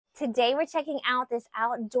Today we're checking out this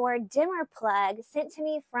outdoor dimmer plug sent to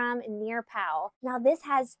me from Nearpal. Now this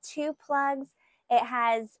has two plugs. It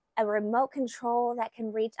has a remote control that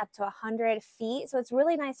can reach up to 100 feet. So it's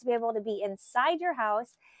really nice to be able to be inside your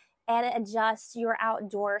house and adjust your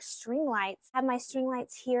outdoor string lights. I have my string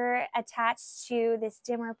lights here attached to this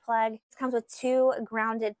dimmer plug. It comes with two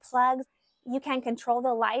grounded plugs. You can control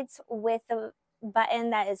the lights with the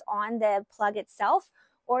button that is on the plug itself,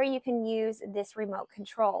 or you can use this remote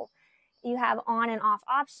control. You have on and off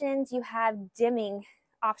options. You have dimming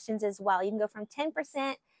options as well. You can go from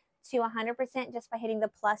 10% to 100% just by hitting the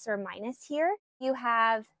plus or minus here. You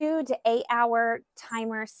have 2 to 8 hour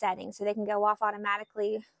timer settings, so they can go off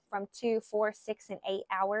automatically from 2, 4, 6, and 8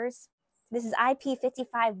 hours. This is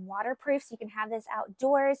IP55 waterproof, so you can have this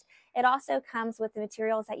outdoors. It also comes with the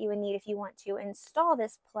materials that you would need if you want to install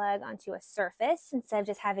this plug onto a surface instead of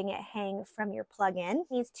just having it hang from your plug-in.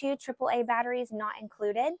 It needs 2 AAA batteries, not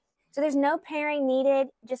included. So there's no pairing needed,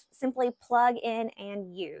 just simply plug in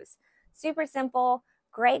and use. Super simple,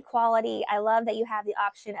 great quality. I love that you have the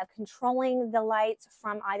option of controlling the lights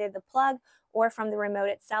from either the plug or from the remote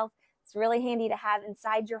itself. It's really handy to have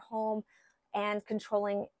inside your home, and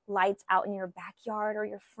controlling lights out in your backyard or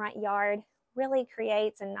your front yard really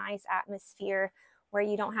creates a nice atmosphere where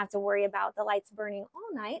you don't have to worry about the lights burning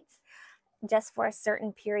all night just for a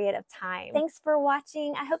certain period of time. Thanks for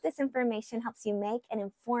watching. I hope this information helps you make an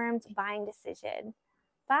informed buying decision.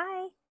 Bye.